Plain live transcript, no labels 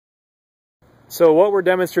So what we're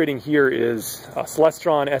demonstrating here is a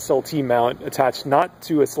Celestron SLT mount attached not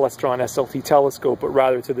to a Celestron SLT telescope, but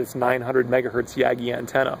rather to this 900 megahertz Yagi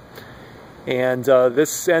antenna. And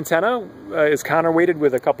this antenna is counterweighted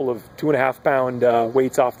with a couple of 2.5 pound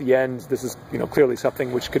weights off the end. This is, clearly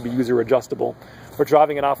something which could be user adjustable. We're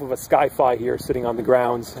driving it off of a SkySafari here, sitting on the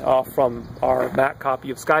ground from our Mac copy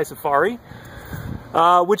of SkySafari,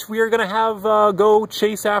 which we are going to have go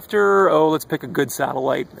chase after. Let's pick a good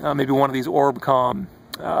satellite, maybe one of these Orbcom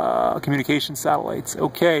communication satellites.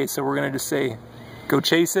 Okay, so we're going to just say, go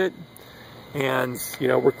chase it. And,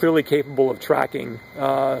 we're clearly capable of tracking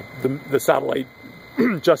the satellite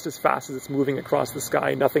just as fast as it's moving across the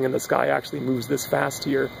sky. Nothing in the sky actually moves this fast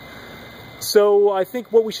here. So I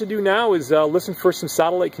think what we should do now is listen for some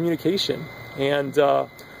satellite communication. And I'm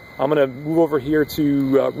going to move over here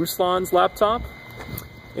to Ruslan's laptop.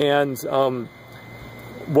 And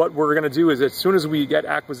what we're going to do is, as soon as we get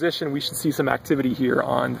acquisition, we should see some activity here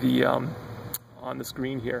on the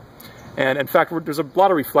screen here. And in fact, there's a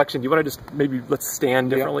lot of reflection. Do you want to just maybe, let's stand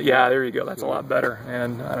differently? Yeah, there you go. That's a lot better.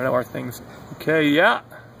 And I don't know our things. Okay, yeah.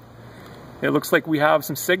 It looks like we have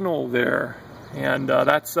some signal there. And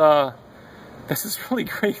this is really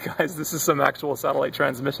great, guys. This is some actual satellite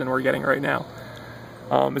transmission we're getting right now.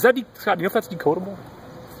 Is that, Scott, do you know if that's decodable?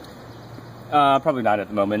 Probably not at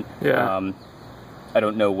the moment. Yeah. I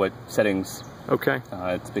don't know what settings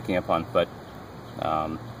it's picking up on, but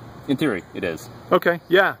in theory, it is. Okay,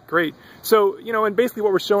 yeah, great. So, and basically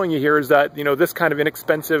what we're showing you here is that, this kind of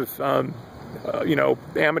inexpensive,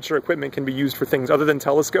 amateur equipment can be used for things other than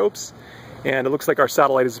telescopes. And it looks like our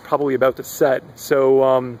satellite is probably about to set.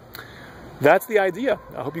 So, that's the idea.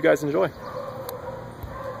 I hope you guys enjoy.